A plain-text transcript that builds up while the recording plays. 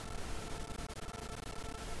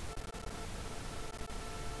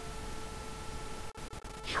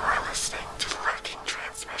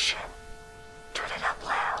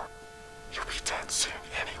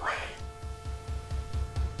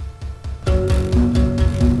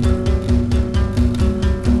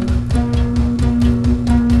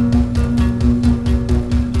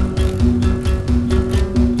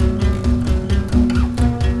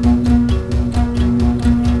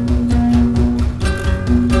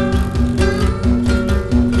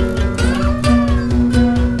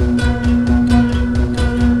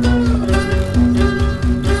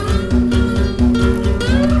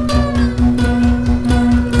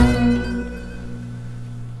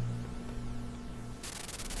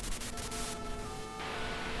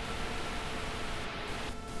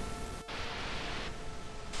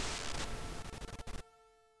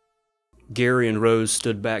Gary and Rose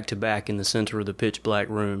stood back to back in the center of the pitch-black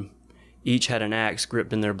room. Each had an axe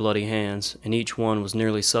gripped in their bloody hands, and each one was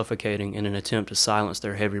nearly suffocating in an attempt to silence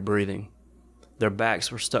their heavy breathing. Their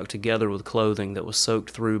backs were stuck together with clothing that was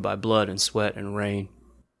soaked through by blood and sweat and rain.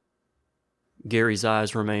 Gary's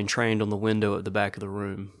eyes remained trained on the window at the back of the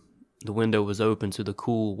room. The window was open to the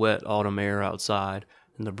cool, wet autumn air outside,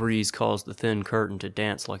 and the breeze caused the thin curtain to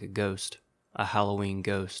dance like a ghost, a Halloween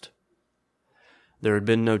ghost. There had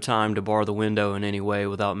been no time to bar the window in any way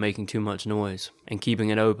without making too much noise, and keeping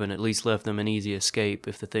it open at least left them an easy escape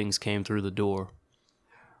if the things came through the door.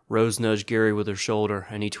 Rose nudged Gary with her shoulder,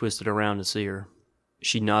 and he twisted around to see her.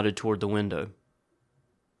 She nodded toward the window.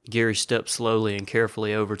 Gary stepped slowly and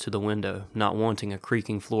carefully over to the window, not wanting a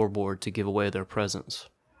creaking floorboard to give away their presence.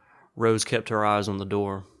 Rose kept her eyes on the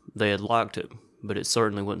door. They had locked it, but it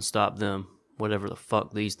certainly wouldn't stop them, whatever the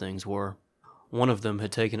fuck these things were. One of them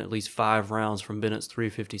had taken at least 5 rounds from Bennett's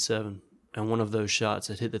 .357, and one of those shots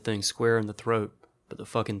had hit the thing square in the throat, but the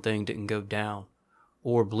fucking thing didn't go down,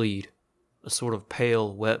 or bleed. A sort of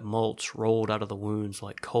pale, wet mulch rolled out of the wounds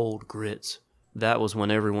like cold grits. That was when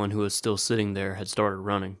everyone who was still sitting there had started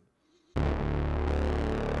running.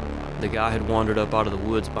 The guy had wandered up out of the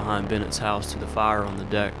woods behind Bennett's house to the fire on the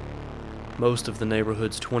deck. Most of the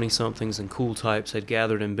neighborhood's 20-somethings and cool types had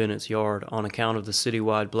gathered in Bennett's yard on account of the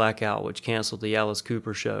citywide blackout which canceled the Alice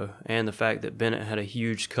Cooper show, and the fact that Bennett had a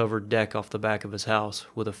huge covered deck off the back of his house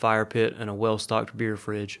with a fire pit and a well-stocked beer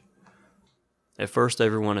fridge. At first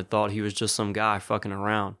everyone had thought he was just some guy fucking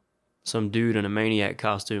around, some dude in a maniac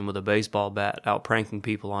costume with a baseball bat out pranking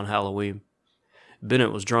people on Halloween.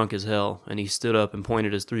 Bennett was drunk as hell, and he stood up and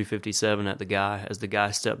pointed his .357 at the guy as the guy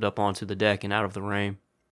stepped up onto the deck and out of the rain.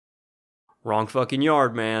 "Wrong fucking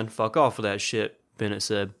yard, man. Fuck off with that shit," Bennett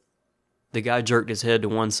said. The guy jerked his head to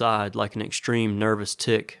one side like an extreme nervous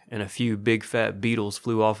tick, and a few big fat beetles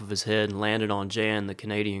flew off of his head and landed on Jan, the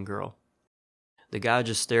Canadian girl. The guy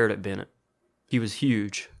just stared at Bennett. He was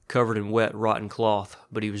huge, covered in wet, rotten cloth,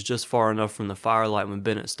 but he was just far enough from the firelight when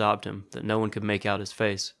Bennett stopped him that no one could make out his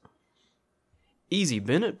face. "Easy,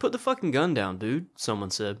 Bennett. Put the fucking gun down, dude," someone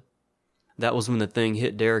said. That was when the thing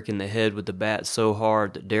hit Derek in the head with the bat so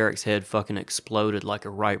hard that Derek's head fucking exploded like a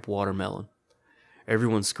ripe watermelon.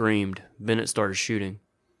 Everyone screamed. Bennett started shooting.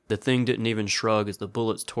 The thing didn't even shrug as the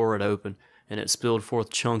bullets tore it open, and it spilled forth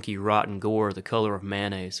chunky, rotten gore the color of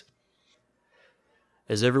mayonnaise.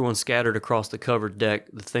 As everyone scattered across the covered deck,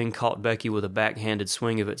 the thing caught Becky with a backhanded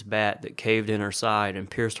swing of its bat that caved in her side and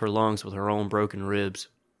pierced her lungs with her own broken ribs.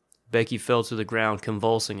 Becky fell to the ground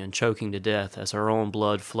convulsing and choking to death as her own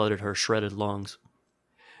blood flooded her shredded lungs.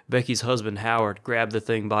 Becky's husband, Howard, grabbed the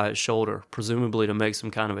thing by its shoulder, presumably to make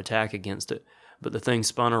some kind of attack against it, but the thing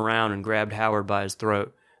spun around and grabbed Howard by his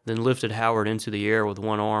throat, then lifted Howard into the air with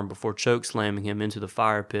one arm before choke-slamming him into the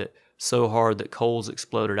fire pit so hard that coals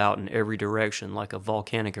exploded out in every direction like a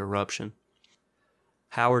volcanic eruption.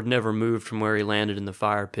 Howard never moved from where he landed in the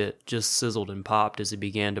fire pit, just sizzled and popped as he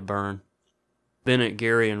began to burn. Bennett,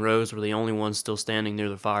 Gary, and Rose were the only ones still standing near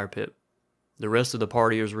the fire pit. The rest of the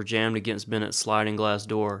partiers were jammed against Bennett's sliding glass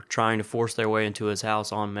door, trying to force their way into his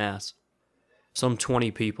house en masse. Some 20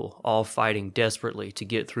 people, all fighting desperately to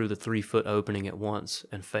get through the 3-foot opening at once,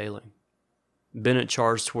 and failing. Bennett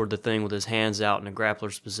charged toward the thing with his hands out in a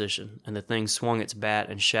grappler's position, and the thing swung its bat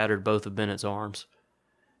and shattered both of Bennett's arms.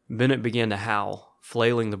 Bennett began to howl,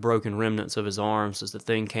 flailing the broken remnants of his arms as the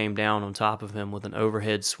thing came down on top of him with an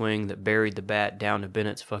overhead swing that buried the bat down to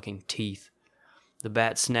Bennett's fucking teeth. The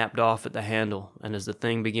bat snapped off at the handle, and as the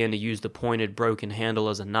thing began to use the pointed, broken handle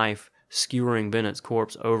as a knife, skewering Bennett's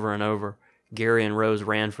corpse over and over, Gary and Rose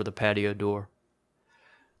ran for the patio door.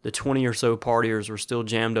 The 20 or so partiers were still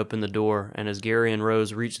jammed up in the door, and as Gary and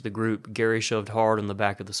Rose reached the group, Gary shoved hard on the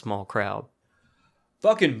back of the small crowd.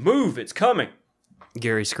 "Fucking move! It's coming!"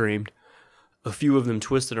 Gary screamed. A few of them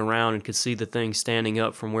twisted around and could see the thing standing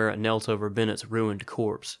up from where it knelt over Bennett's ruined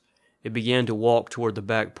corpse. It began to walk toward the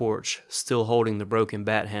back porch, still holding the broken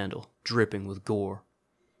bat handle, dripping with gore.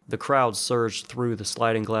 The crowd surged through the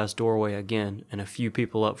sliding glass doorway again, and a few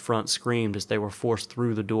people up front screamed as they were forced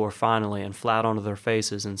through the door finally and flat onto their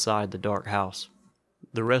faces inside the dark house.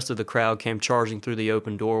 The rest of the crowd came charging through the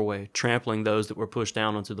open doorway, trampling those that were pushed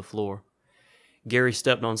down onto the floor. Gary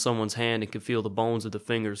stepped on someone's hand and could feel the bones of the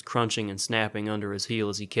fingers crunching and snapping under his heel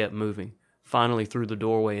as he kept moving, finally through the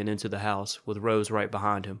doorway and into the house, with Rose right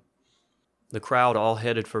behind him. The crowd all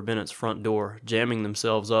headed for Bennett's front door, jamming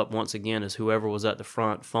themselves up once again as whoever was at the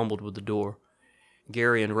front fumbled with the door.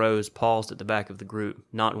 Gary and Rose paused at the back of the group,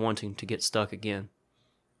 not wanting to get stuck again.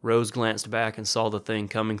 Rose glanced back and saw the thing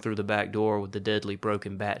coming through the back door with the deadly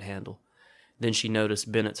broken bat handle. Then she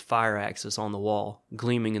noticed Bennett's fire axes on the wall,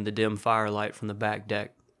 gleaming in the dim firelight from the back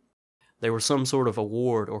deck. They were some sort of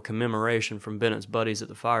award or commemoration from Bennett's buddies at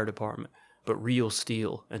the fire department, but real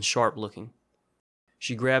steel and sharp-looking.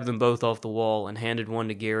 She grabbed them both off the wall and handed one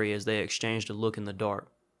to Gary as they exchanged a look in the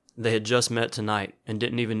dark. They had just met tonight and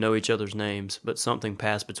didn't even know each other's names, but something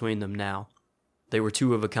passed between them now. They were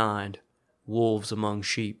two of a kind, wolves among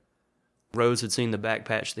sheep. Rose had seen the back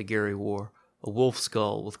patch that Gary wore, a wolf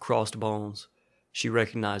skull with crossed bones. She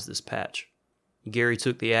recognized this patch. Gary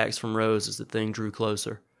took the axe from Rose as the thing drew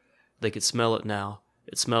closer. They could smell it now.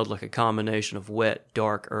 It smelled like a combination of wet,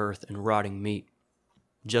 dark earth and rotting meat.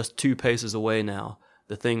 Just 2 paces away now,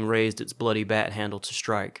 the thing raised its bloody bat handle to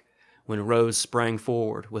strike. When Rose sprang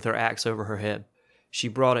forward with her axe over her head, she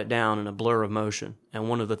brought it down in a blur of motion, and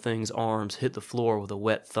one of the thing's arms hit the floor with a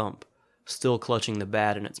wet thump, still clutching the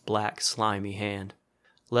bat in its black, slimy hand.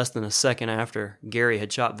 Less than a second after, Gary had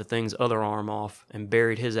chopped the thing's other arm off and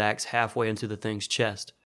buried his axe halfway into the thing's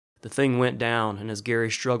chest. The thing went down, and as Gary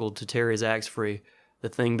struggled to tear his axe free, the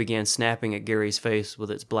thing began snapping at Gary's face with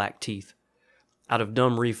its black teeth. Out of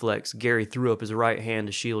dumb reflex, Gary threw up his right hand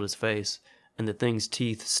to shield his face, and the thing's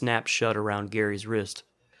teeth snapped shut around Gary's wrist.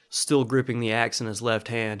 Still gripping the axe in his left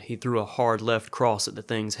hand, he threw a hard left cross at the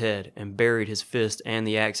thing's head and buried his fist and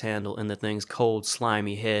the axe handle in the thing's cold,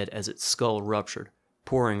 slimy head as its skull ruptured,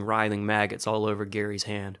 pouring writhing maggots all over Gary's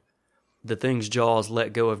hand. The thing's jaws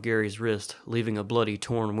let go of Gary's wrist, leaving a bloody,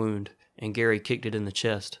 torn wound, and Gary kicked it in the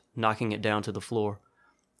chest, knocking it down to the floor.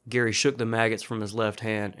 Gary shook the maggots from his left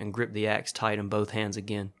hand and gripped the axe tight in both hands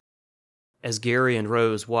again. As Gary and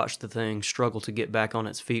Rose watched the thing struggle to get back on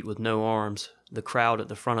its feet with no arms, the crowd at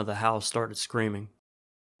the front of the house started screaming.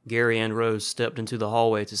 Gary and Rose stepped into the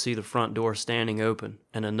hallway to see the front door standing open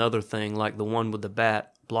and another thing like the one with the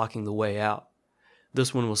bat blocking the way out.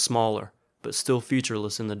 This one was smaller, but still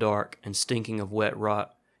featureless in the dark and stinking of wet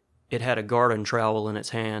rot. It had a garden trowel in its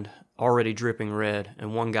hand, already dripping red,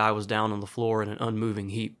 and one guy was down on the floor in an unmoving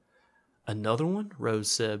heap. "Another one?" Rose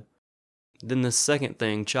said. Then this second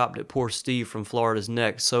thing chopped at poor Steve from Florida's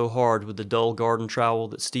neck so hard with the dull garden trowel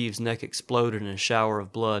that Steve's neck exploded in a shower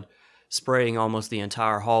of blood, spraying almost the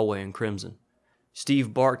entire hallway in crimson.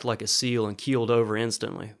 Steve barked like a seal and keeled over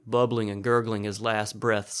instantly, bubbling and gurgling his last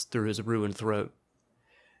breaths through his ruined throat.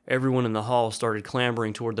 Everyone in the hall started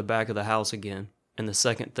clambering toward the back of the house again, and the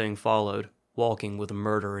second thing followed, walking with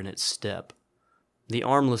murder in its step. The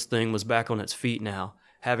armless thing was back on its feet now,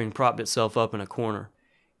 having propped itself up in a corner.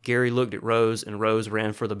 Gary looked at Rose, and Rose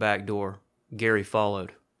ran for the back door. Gary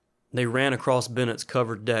followed. They ran across Bennett's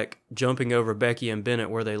covered deck, jumping over Becky and Bennett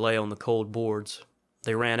where they lay on the cold boards.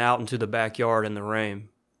 They ran out into the backyard in the rain.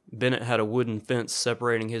 Bennett had a wooden fence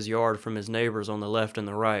separating his yard from his neighbors on the left and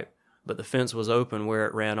the right, but the fence was open where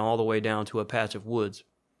it ran all the way down to a patch of woods.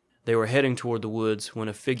 They were heading toward the woods when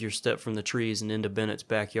a figure stepped from the trees and into Bennett's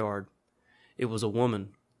backyard. It was a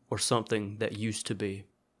woman, or something that used to be.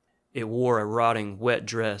 It wore a rotting, wet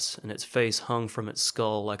dress, and its face hung from its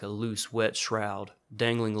skull like a loose, wet shroud,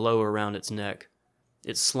 dangling low around its neck.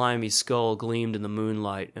 Its slimy skull gleamed in the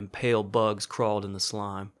moonlight, and pale bugs crawled in the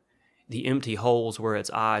slime. The empty holes where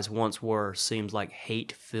its eyes once were seemed like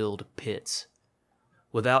hate-filled pits.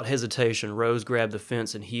 Without hesitation, Rose grabbed the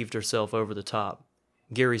fence and heaved herself over the top.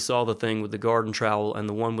 Gary saw the thing with the garden trowel and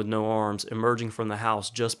the one with no arms emerging from the house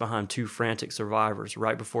just behind 2 frantic survivors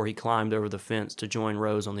right before he climbed over the fence to join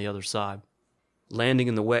Rose on the other side. Landing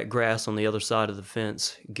in the wet grass on the other side of the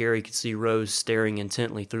fence, Gary could see Rose staring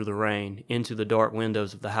intently through the rain into the dark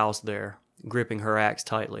windows of the house there, gripping her axe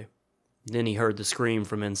tightly. Then he heard the scream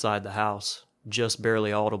from inside the house, just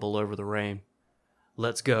barely audible over the rain.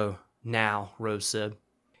 "Let's go. Now," Rose said.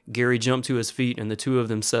 Gary jumped to his feet, and the two of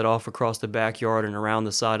them set off across the backyard and around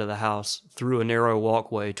the side of the house, through a narrow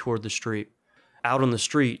walkway toward the street. Out on the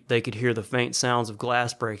street, they could hear the faint sounds of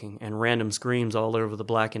glass breaking and random screams all over the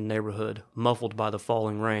blackened neighborhood, muffled by the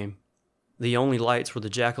falling rain. The only lights were the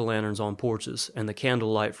jack-o'-lanterns on porches and the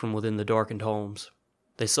candlelight from within the darkened homes.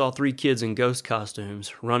 They saw 3 kids in ghost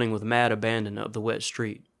costumes running with mad abandon up the wet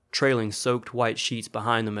street, trailing soaked white sheets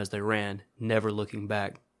behind them as they ran, never looking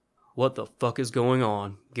back. "What the fuck is going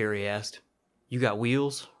on?" Gary asked. "You got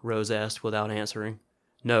wheels?" Rose asked without answering.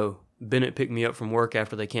 "No, Bennett picked me up from work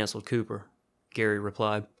after they canceled Cooper," Gary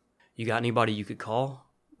replied. "You got anybody you could call?"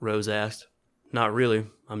 Rose asked. "Not really.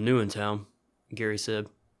 I'm new in town," Gary said.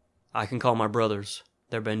 "I can call my brothers.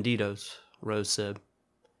 They're banditos," Rose said.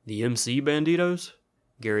 "The MC banditos?"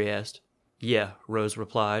 Gary asked. "Yeah," Rose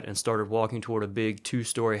replied and started walking toward a big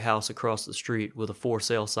 2-story house across the street with a for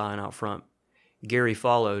sale sign out front. Gary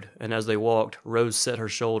followed, and as they walked, Rose set her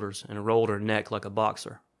shoulders and rolled her neck like a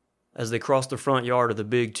boxer. As they crossed the front yard of the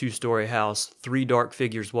big 2-story house, 3 dark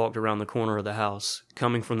figures walked around the corner of the house,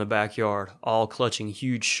 coming from the backyard, all clutching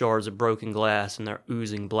huge shards of broken glass in their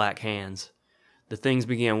oozing black hands. The things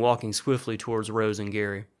began walking swiftly towards Rose and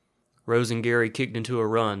Gary. Rose and Gary kicked into a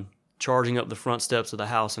run, charging up the front steps of the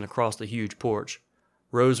house and across the huge porch.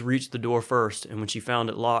 Rose reached the door first, and when she found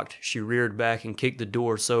it locked, she reared back and kicked the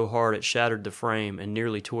door so hard it shattered the frame and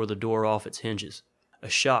nearly tore the door off its hinges. A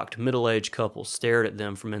shocked, middle-aged couple stared at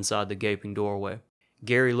them from inside the gaping doorway.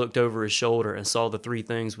 Gary looked over his shoulder and saw the 3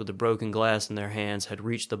 things with the broken glass in their hands had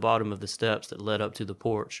reached the bottom of the steps that led up to the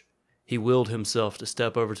porch. He willed himself to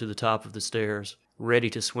step over to the top of the stairs, ready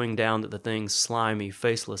to swing down at the things' slimy,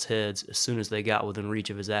 faceless heads as soon as they got within reach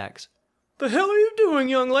of his axe. "The hell are you doing,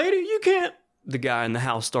 young lady? You can't—" the guy in the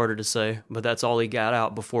house started to say, but that's all he got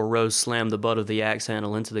out before Rose slammed the butt of the axe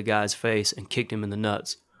handle into the guy's face and kicked him in the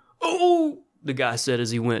nuts. "Oh!" the guy said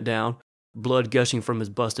as he went down, blood gushing from his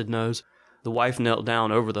busted nose. The wife knelt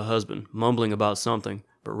down over the husband, mumbling about something,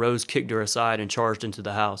 but Rose kicked her aside and charged into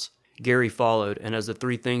the house. Gary followed, and as the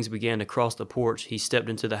 3 things began to cross the porch, he stepped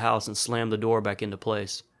into the house and slammed the door back into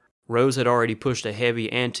place. Rose had already pushed a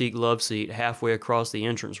heavy antique love seat halfway across the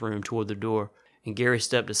entrance room toward the door, and Gary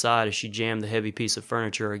stepped aside as she jammed the heavy piece of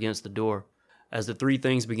furniture against the door. As the 3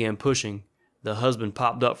 things began pushing, the husband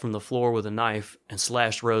popped up from the floor with a knife and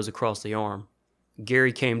slashed Rose across the arm.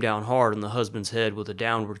 Gary came down hard on the husband's head with a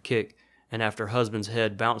downward kick, and after husband's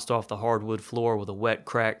head bounced off the hardwood floor with a wet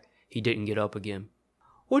crack, he didn't get up again.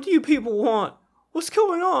 "What do you people want? What's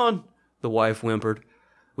going on?" the wife whimpered.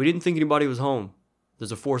 "We didn't think anybody was home.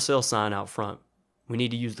 There's a for sale sign out front. We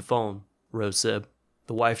need to use the phone," Rose said.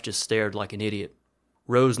 The wife just stared like an idiot.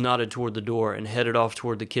 Rose nodded toward the door and headed off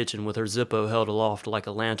toward the kitchen with her Zippo held aloft like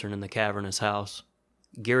a lantern in the cavernous house.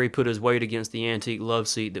 Gary put his weight against the antique love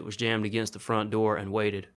seat that was jammed against the front door and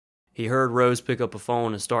waited. He heard Rose pick up a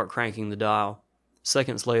phone and start cranking the dial.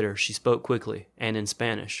 Seconds later, she spoke quickly and in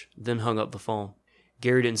Spanish, then hung up the phone.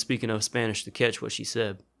 Gary didn't speak enough Spanish to catch what she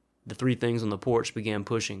said. The 3 things on the porch began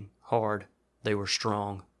pushing, hard. They were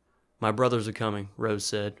strong. "My brothers are coming," Rose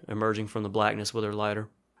said, emerging from the blackness with her lighter.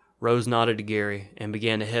 Rose nodded to Gary and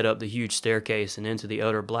began to head up the huge staircase and into the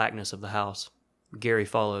utter blackness of the house. Gary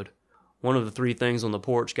followed. One of the 3 things on the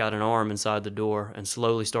porch got an arm inside the door and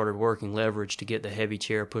slowly started working leverage to get the heavy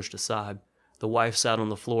chair pushed aside. The wife sat on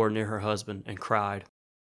the floor near her husband and cried.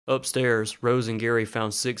 Upstairs, Rose and Gary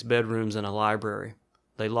found 6 bedrooms and a library.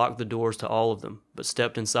 They locked the doors to all of them, but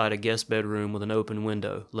stepped inside a guest bedroom with an open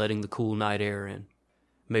window, letting the cool night air in.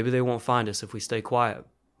 "Maybe they won't find us if we stay quiet,"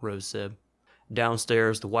 Rose said.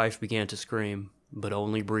 Downstairs, the wife began to scream, but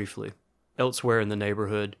only briefly. Elsewhere in the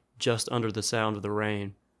neighborhood, just under the sound of the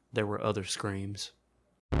rain, there were other screams.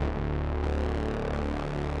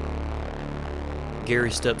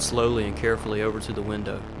 Gary stepped slowly and carefully over to the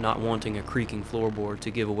window, not wanting a creaking floorboard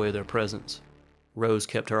to give away their presence. Rose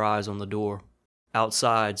kept her eyes on the door.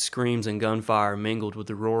 Outside, screams and gunfire mingled with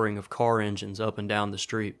the roaring of car engines up and down the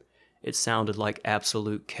street. It sounded like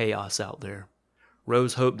absolute chaos out there.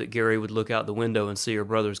 Rose hoped that Gary would look out the window and see her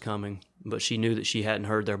brothers coming, but she knew that she hadn't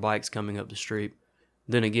heard their bikes coming up the street.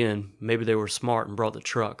 Then again, maybe they were smart and brought the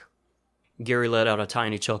truck. Gary let out a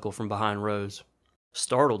tiny chuckle from behind Rose.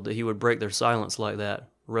 Startled that he would break their silence like that,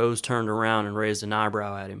 Rose turned around and raised an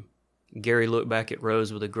eyebrow at him. Gary looked back at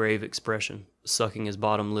Rose with a grave expression, sucking his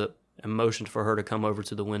bottom lip, and motioned for her to come over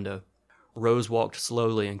to the window. Rose walked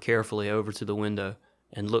slowly and carefully over to the window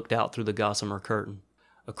and looked out through the gossamer curtain.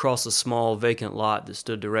 Across a small, vacant lot that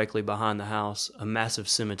stood directly behind the house, a massive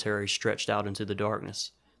cemetery stretched out into the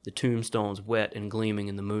darkness, the tombstones wet and gleaming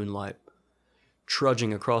in the moonlight.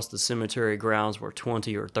 Trudging across the cemetery grounds were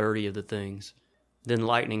 20 or 30 of the things. Then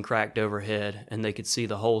lightning cracked overhead, and they could see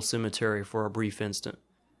the whole cemetery for a brief instant.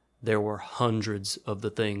 There were hundreds of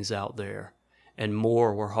the things out there, and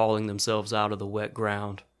more were hauling themselves out of the wet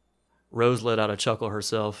ground. Rose let out a chuckle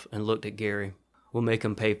herself and looked at Gary. "We'll make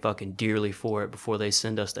 'em pay fucking dearly for it before they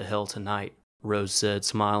send us to hell tonight," Rose said,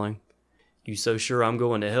 smiling. "You so sure I'm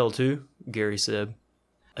going to hell too?" Gary said.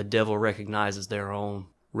 "A devil recognizes their own,"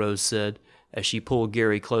 Rose said. As she pulled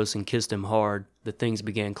Gary close and kissed him hard, the things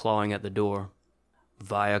began clawing at the door.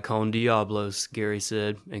 "Vaya con diablos," Gary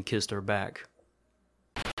said, and kissed her back.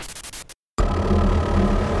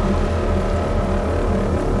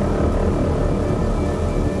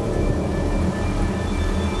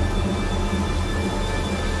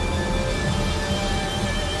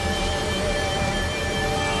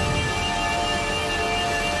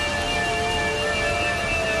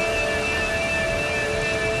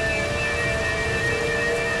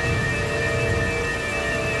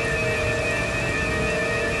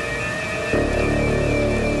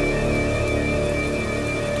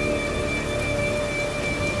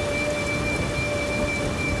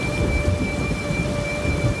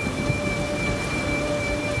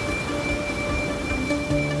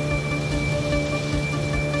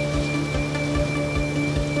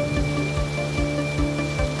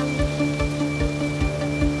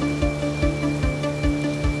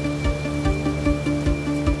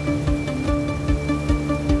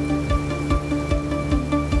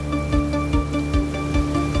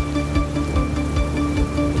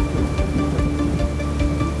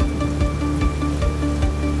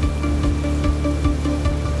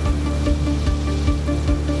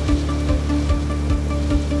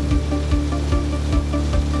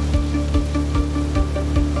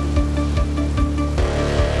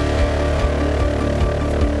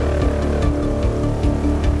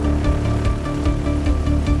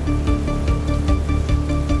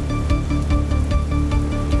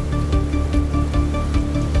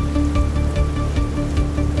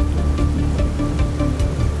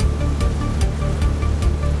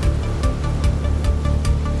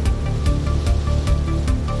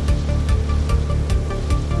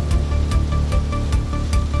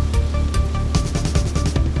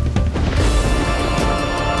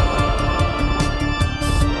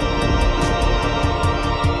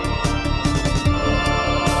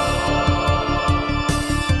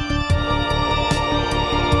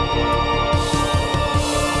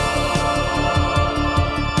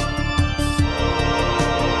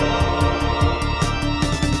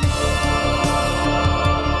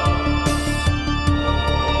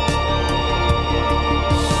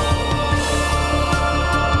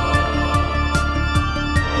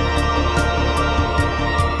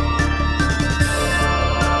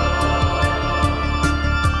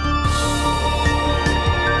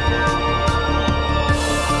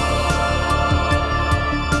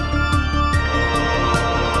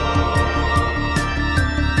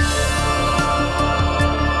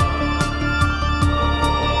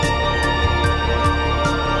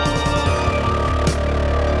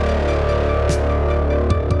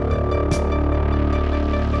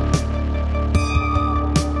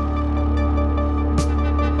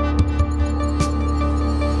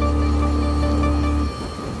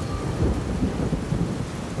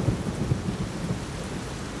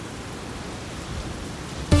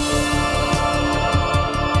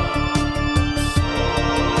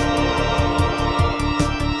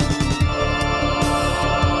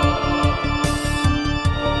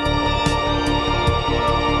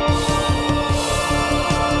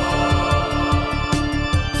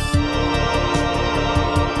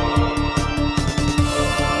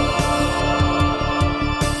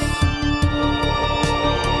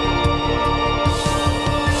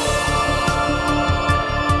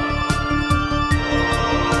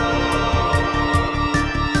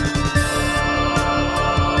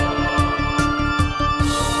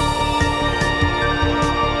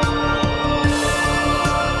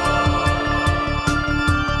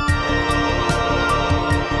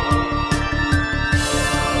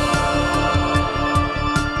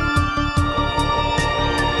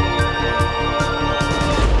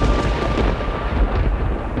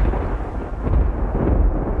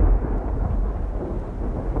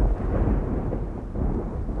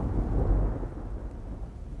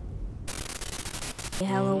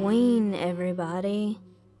 Halloween, everybody.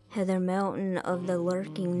 Heather Melton of the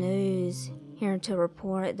Lurking News, here to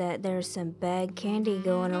report that there's some bad candy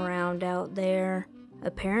going around out there.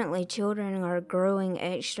 Apparently, children are growing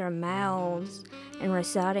extra mouths and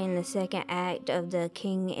reciting the second act of The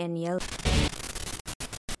King in Yellow.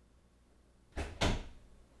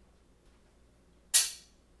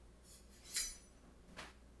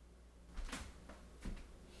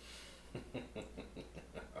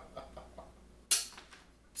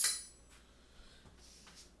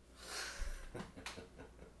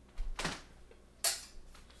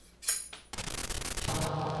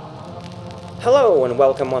 Hello and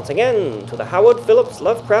welcome once again to the Howard Phillips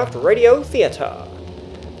Lovecraft Radio Theatre.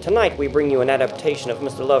 Tonight we bring you an adaptation of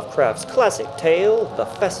Mr. Lovecraft's classic tale, The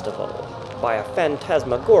Festival, by a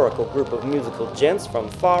phantasmagorical group of musical gents from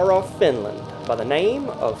far-off Finland by the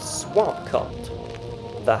name of Swamp Cult.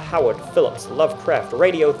 The Howard Phillips Lovecraft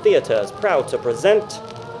Radio Theatre is proud to present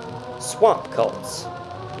Swamp Cult's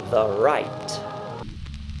The Rite.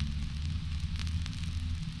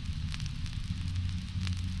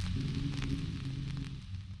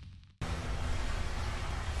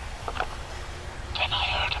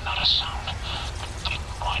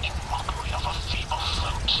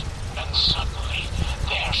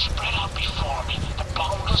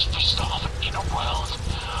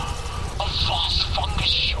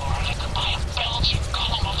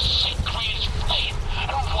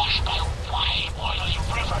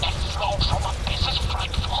 From a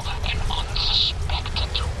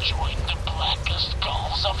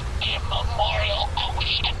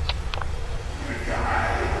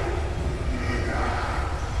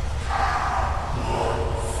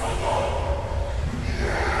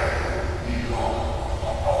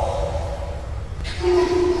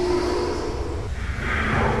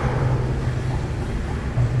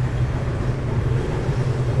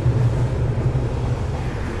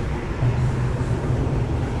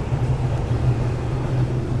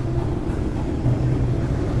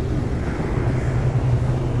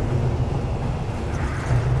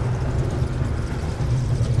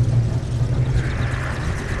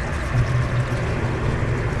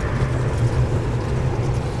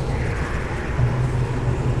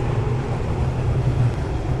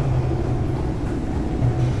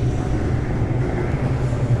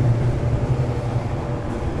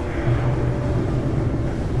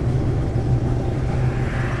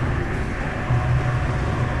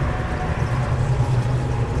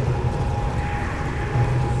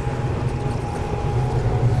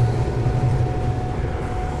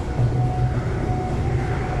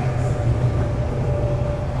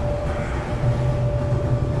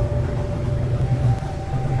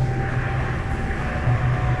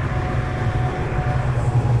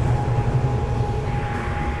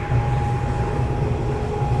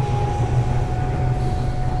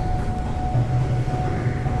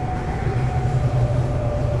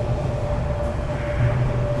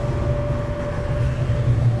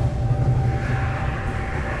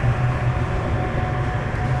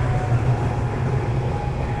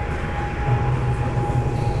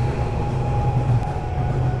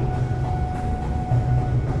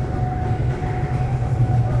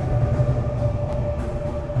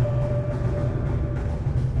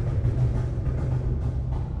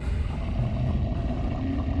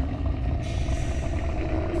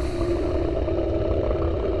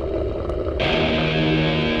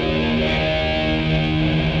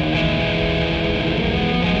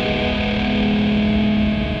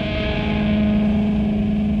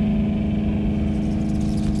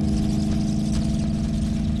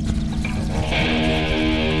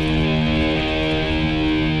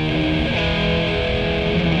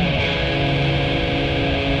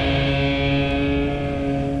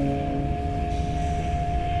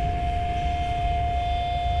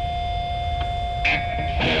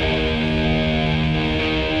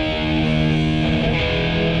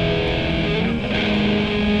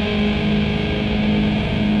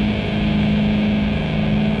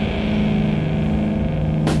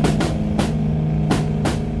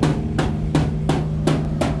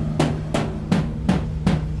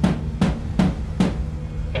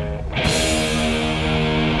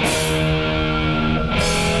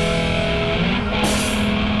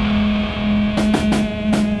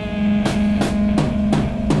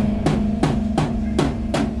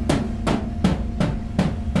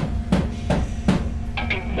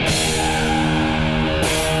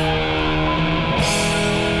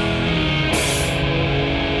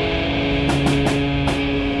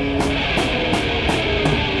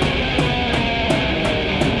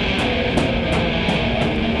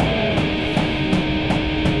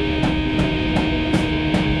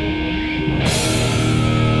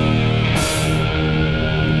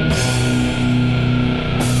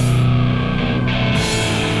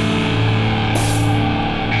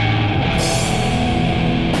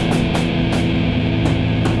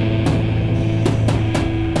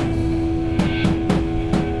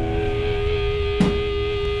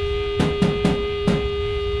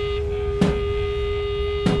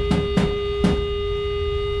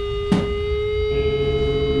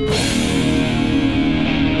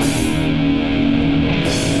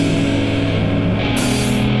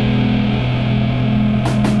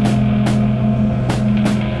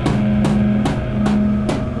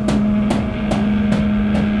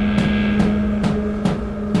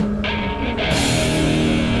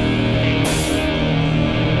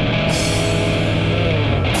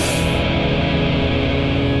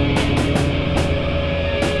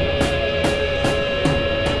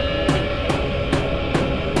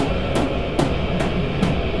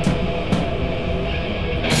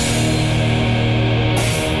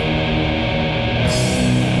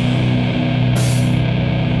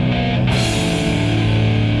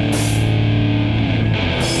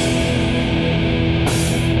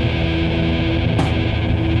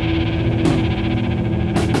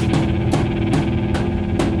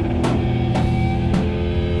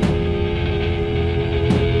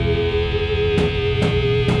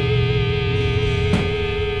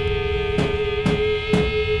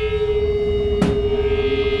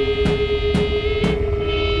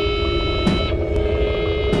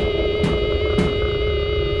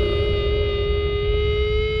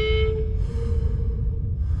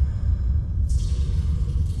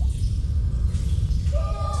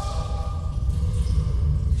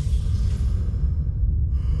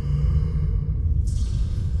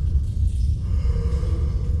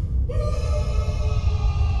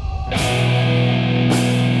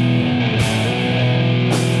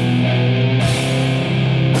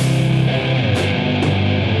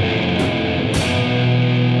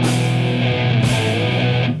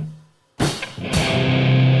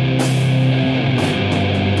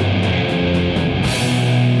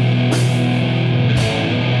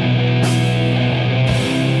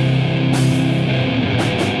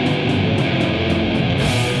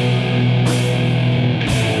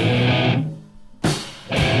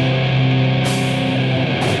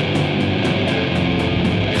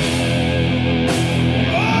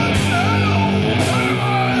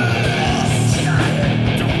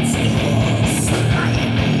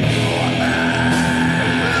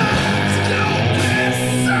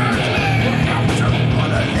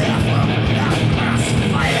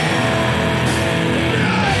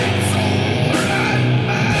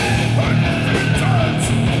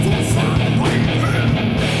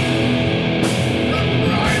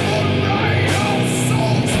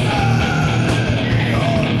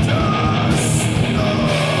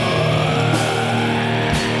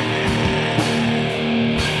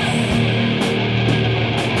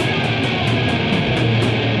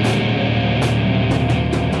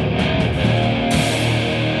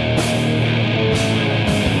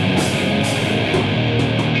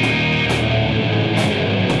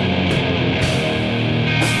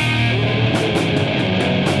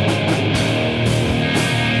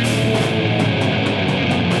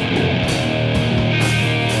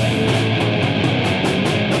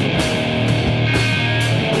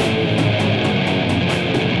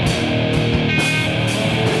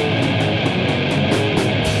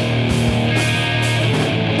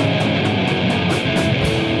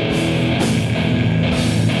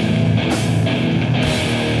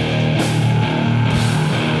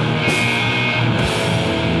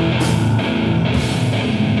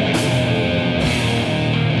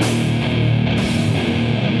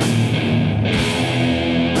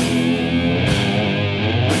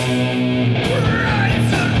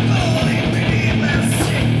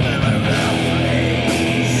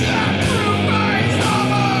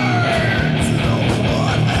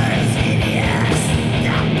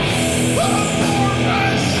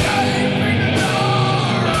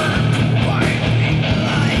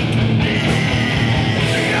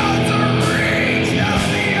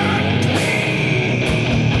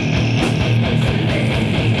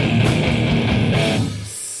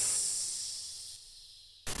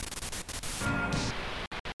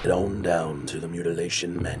Welcome down to the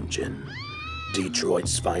Mutilation Mansion,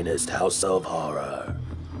 Detroit's finest house of horror.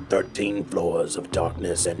 13 floors of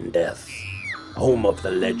darkness and death, home of the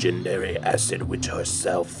legendary Acid Witch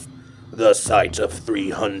herself, the site of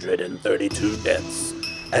 332 deaths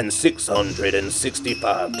and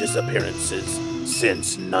 665 disappearances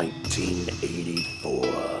since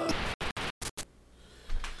 1984.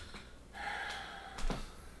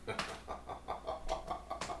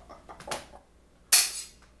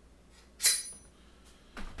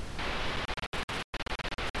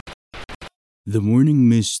 The morning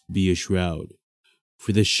mist be a shroud,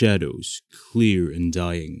 for the shadows clear and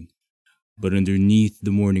dying, but underneath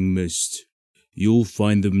the morning mist, you'll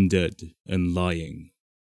find them dead and lying.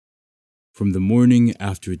 From the morning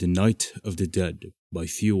after the Night of the Dead by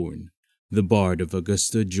Fjorn, the Bard of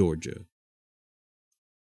Augusta, Georgia.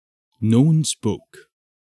 No one spoke.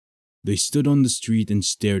 They stood on the street and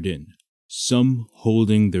stared in, some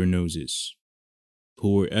holding their noses.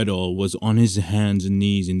 Poor Edall was on his hands and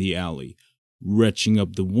knees in the alley, retching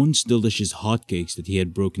up the once delicious hotcakes that he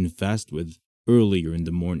had broken fast with earlier in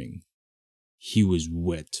the morning. He was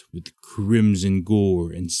wet with crimson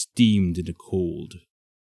gore and steamed in the cold.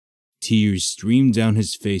 Tears streamed down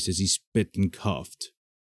his face as he spit and coughed.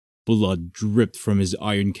 Blood dripped from his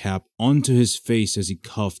iron cap onto his face as he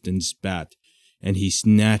coughed and spat, and he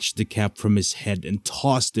snatched the cap from his head and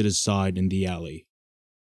tossed it aside in the alley.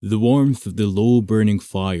 The warmth of the low-burning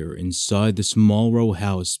fire inside the small row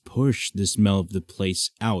house pushed the smell of the place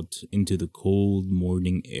out into the cold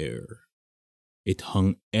morning air. It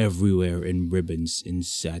hung everywhere in ribbons and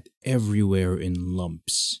sat everywhere in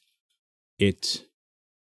lumps.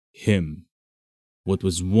 Him, what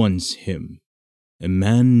was once him, a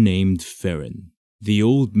man named Farron. The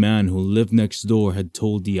old man who lived next door had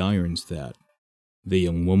told the Irons that. The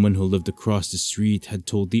young woman who lived across the street had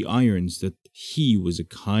told the Irons that he was a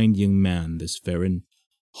kind young man, this Farron,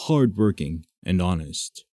 hard-working and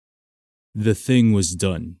honest. The thing was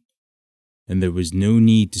done, and there was no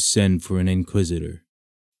need to send for an inquisitor.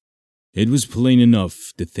 It was plain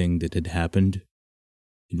enough, the thing that had happened.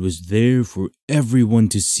 It was there for everyone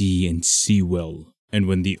to see and see well, and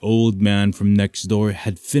when the old man from next door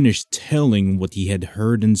had finished telling what he had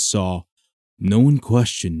heard and saw, no one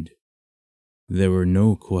questioned. There were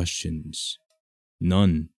no questions,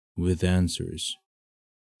 none with answers.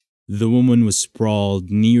 The woman was sprawled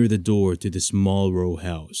near the door to the small row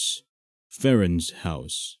house, Farron's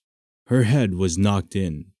house. Her head was knocked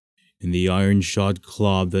in, and the iron-shod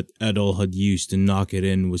club that Edall had used to knock it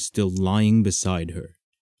in was still lying beside her.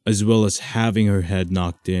 As well as having her head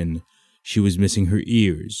knocked in, she was missing her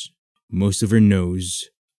ears, most of her nose,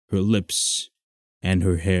 her lips, and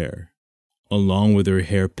her hair. Along with her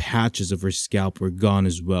hair, patches of her scalp were gone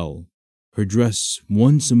as well. Her dress,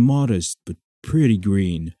 once modest but pretty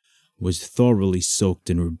green, was thoroughly soaked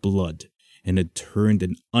in her blood and had turned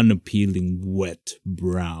an unappealing wet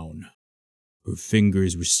brown. Her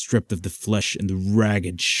fingers were stripped of the flesh and the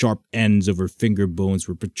ragged, sharp ends of her finger bones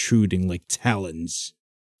were protruding like talons.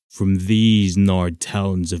 From these gnarled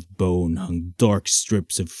talons of bone hung dark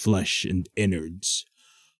strips of flesh and innards.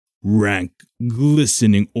 Rank,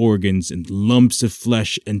 glistening organs and lumps of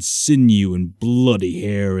flesh and sinew and bloody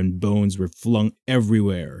hair and bones were flung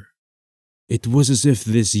everywhere. It was as if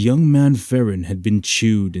this young man Farron had been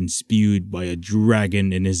chewed and spewed by a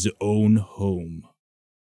dragon in his own home.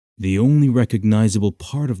 The only recognizable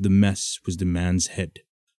part of the mess was the man's head,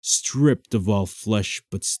 stripped of all flesh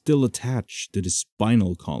but still attached to the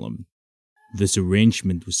spinal column. This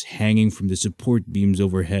arrangement was hanging from the support beams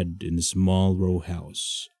overhead in the small row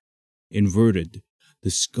house. Inverted,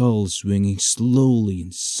 the skull swinging slowly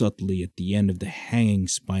and subtly at the end of the hanging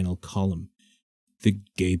spinal column, the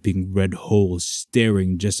gaping red hole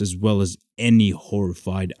staring just as well as any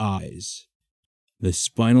horrified eyes. The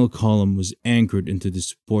spinal column was anchored into the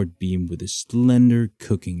support beam with a slender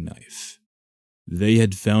cooking knife. They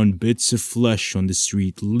had found bits of flesh on the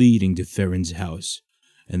street leading to Farron's house,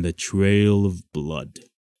 and the trail of blood.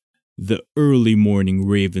 The early morning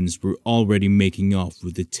ravens were already making off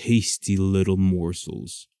with the tasty little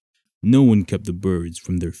morsels. No one kept the birds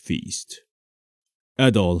from their feast.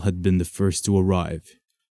 Edall had been the first to arrive.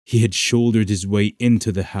 He had shouldered his way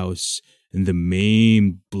into the house, and the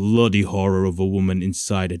maimed, bloody horror of a woman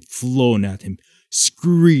inside had flown at him,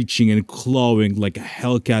 screeching and clawing like a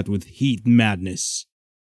hellcat with heat madness.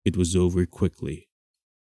 It was over quickly.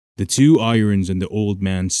 The two Irons and the old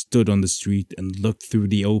man stood on the street and looked through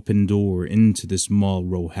the open door into the small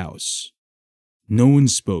row house. No one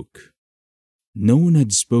spoke. No one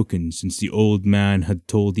had spoken since the old man had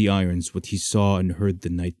told the Irons what he saw and heard the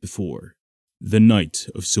night before. The night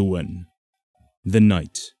of Samhain. The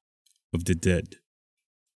night of the dead.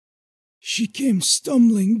 She came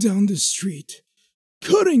stumbling down the street,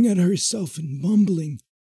 cutting at herself and mumbling.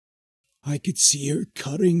 I could see her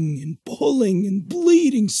cutting and pulling and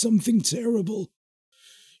bleeding something terrible.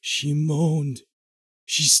 She moaned.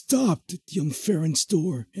 She stopped at young Farron's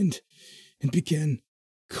door and began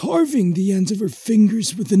carving the ends of her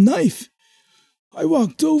fingers with a knife. I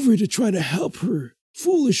walked over to try to help her,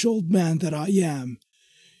 foolish old man that I am,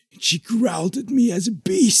 and she growled at me as a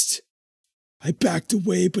beast. I backed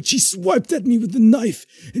away, but she swiped at me with the knife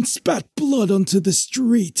and spat blood onto the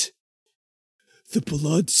street. The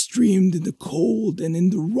blood streamed in the cold, and in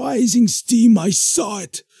the rising steam I saw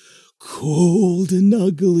it, cold and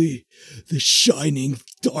ugly, the shining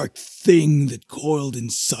dark thing that coiled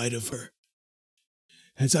inside of her.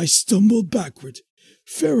 As I stumbled backward,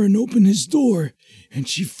 Farron opened his door, and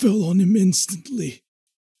she fell on him instantly.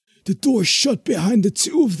 The door shut behind the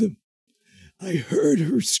two of them. I heard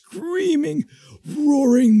her screaming,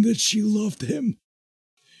 roaring that she loved him.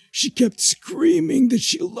 She kept screaming that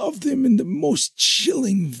she loved him in the most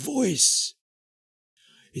chilling voice.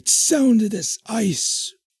 It sounded as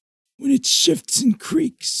ice when it shifts and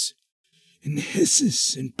creaks, and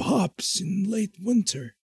hisses and pops in late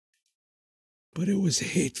winter. But it was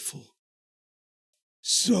hateful.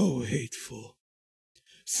 So hateful.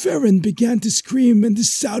 Farron began to scream, and the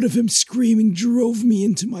sound of him screaming drove me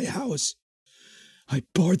into my house. I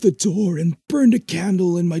barred the door and burned a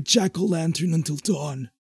candle in my jack-o'-lantern until dawn.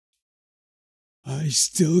 I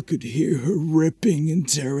still could hear her ripping and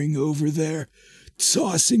tearing over there,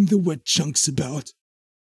 tossing the wet chunks about.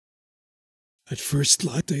 At first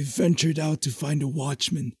light, I ventured out to find a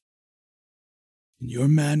watchman, and your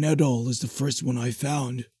man Edall is the first one I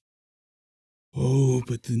found. Oh,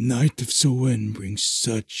 but the night of Samhain brings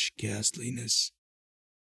such ghastliness.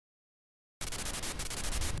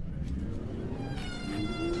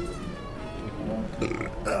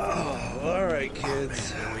 Oh, all right,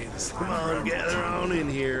 kids. Come on, gather on in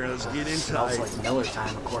here. Let's get in tight. Like Miller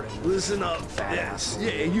time, according to Listen up. Yes.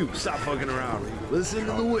 Yeah, you stop fucking around. Listen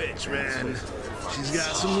to the witch, man. She's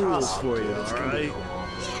got some rules for you, all right?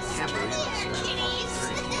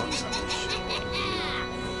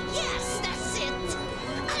 Yes, that's it.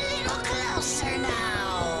 A little closer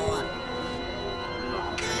now.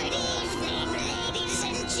 Good evening, ladies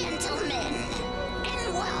and gentlemen,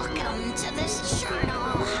 and welcome to this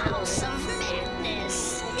charnel house of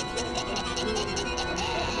madness.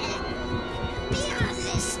 Beyond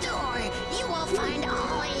this door, you will find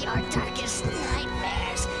all your darkest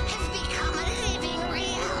nightmares have become a living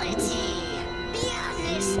reality. Beyond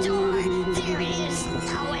this door, there is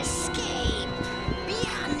no escape.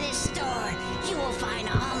 Beyond this door, you will find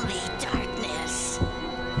only darkness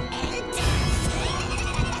and death.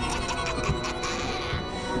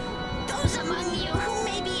 Those among you who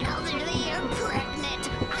may be elderly or pregnant,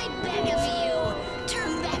 I beg of you,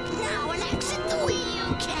 turn back now and exit the way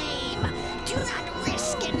you came. Do not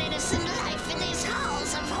risk an innocent life in these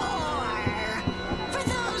halls of horror. For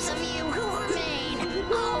those of you who remain,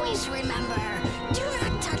 always remember, do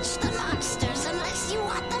not touch the monsters unless you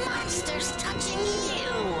want the monsters touching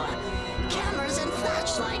you. Cameras and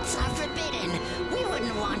flashlights are forbidden. We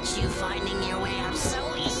wouldn't want you finding your way out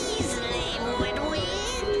so easily, would we?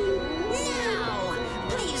 Now,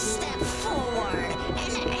 please step forward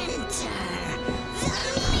and enter the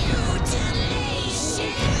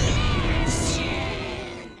mutilation mansion.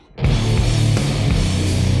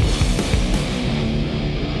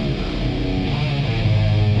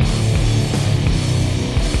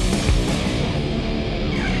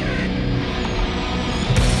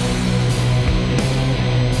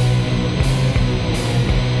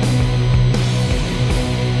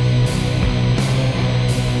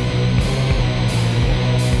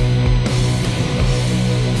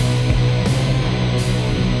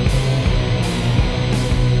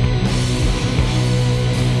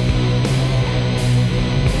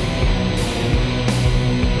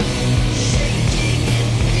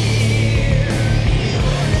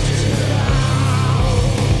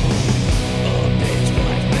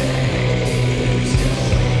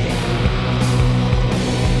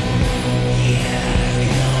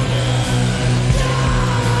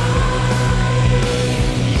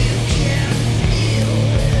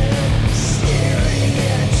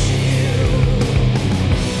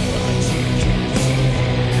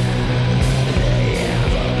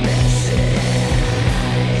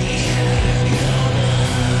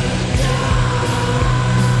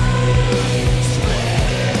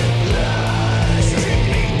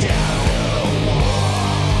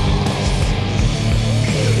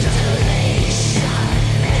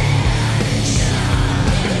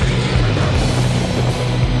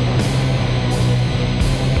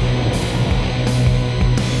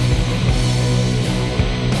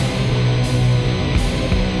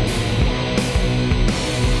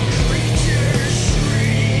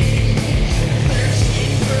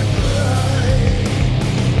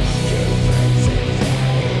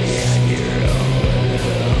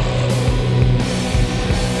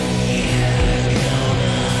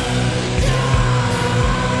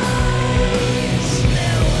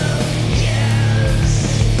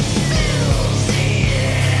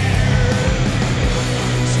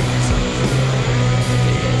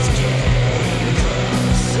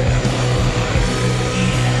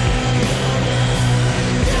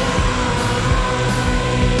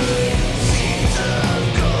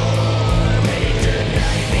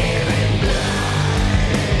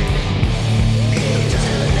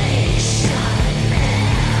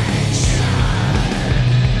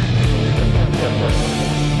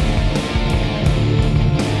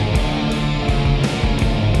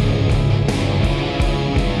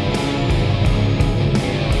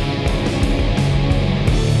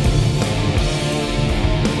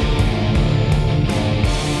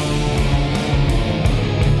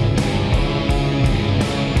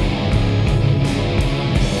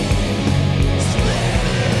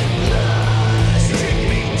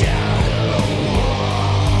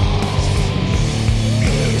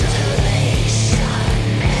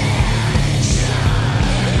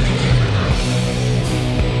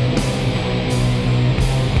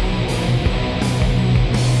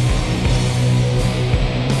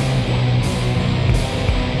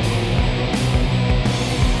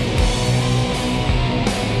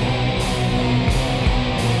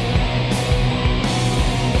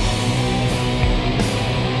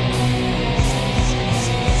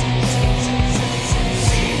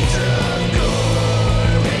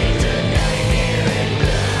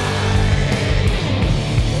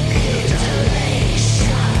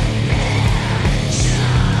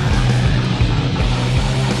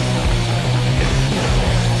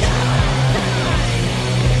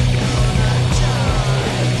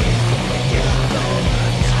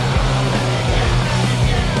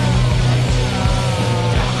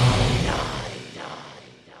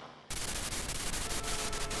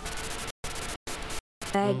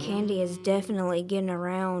 candy is definitely getting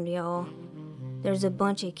around, y'all. There's a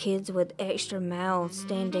bunch of kids with extra mouths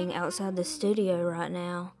standing outside the studio right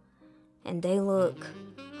now, and they look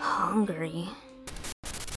hungry.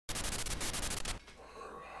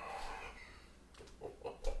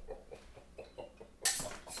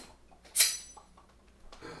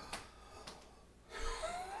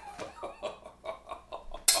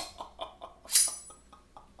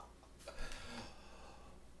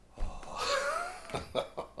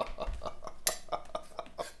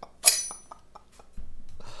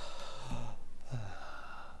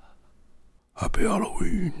 Happy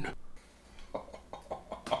Halloween.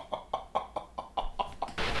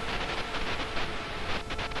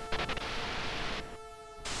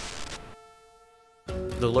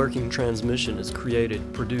 The Lurking Transmission is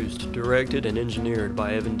created, produced, directed, and engineered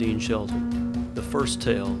by Evan Dean Shelton. The first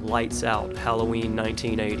tale, Lights Out, Halloween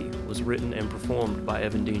 1980, was written and performed by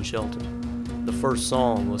Evan Dean Shelton. The first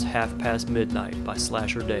song was Half Past Midnight by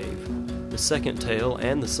Slasher Dave. The second tale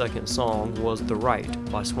and the second song was The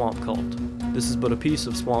Right by Swamp Cult. This is but a piece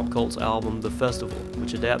of Swamp Cult's album, The Festival,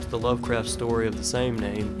 which adapts the Lovecraft story of the same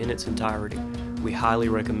name in its entirety. We highly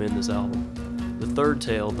recommend this album. The third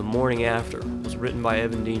tale, The Morning After, was written by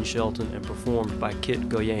Evan Dean Shelton and performed by Kit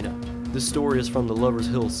Goyena. This story is from the Lover's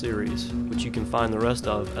Hill series, which you can find the rest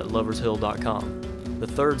of at lovershill.com. The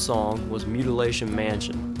third song was Mutilation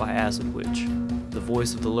Mansion by Acid Witch. The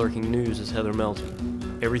voice of the Lurking News is Heather Melton.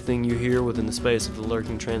 Everything you hear within the space of the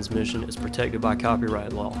Lurking Transmission is protected by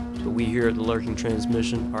copyright law, but we here at the Lurking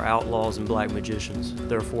Transmission are outlaws and black magicians,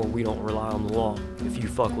 therefore we don't rely on the law. If you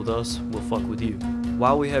fuck with us, we'll fuck with you.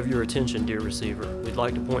 While we have your attention, dear receiver, we'd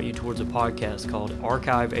like to point you towards a podcast called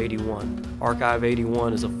Archive 81. Archive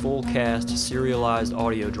 81 is a full-cast, serialized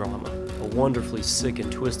audio drama, a wonderfully sick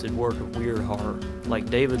and twisted work of weird horror, like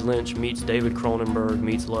David Lynch meets David Cronenberg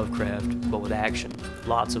meets Lovecraft, but with action.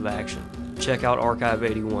 Lots of action. Check out Archive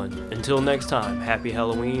 81. Until next time, happy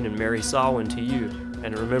Halloween and Merry Samhain to you.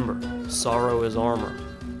 And remember, sorrow is armor.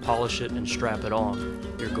 Polish it and strap it on.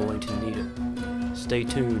 You're going to need it. Stay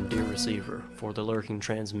tuned, dear receiver, for the Lurking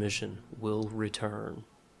Transmission will return.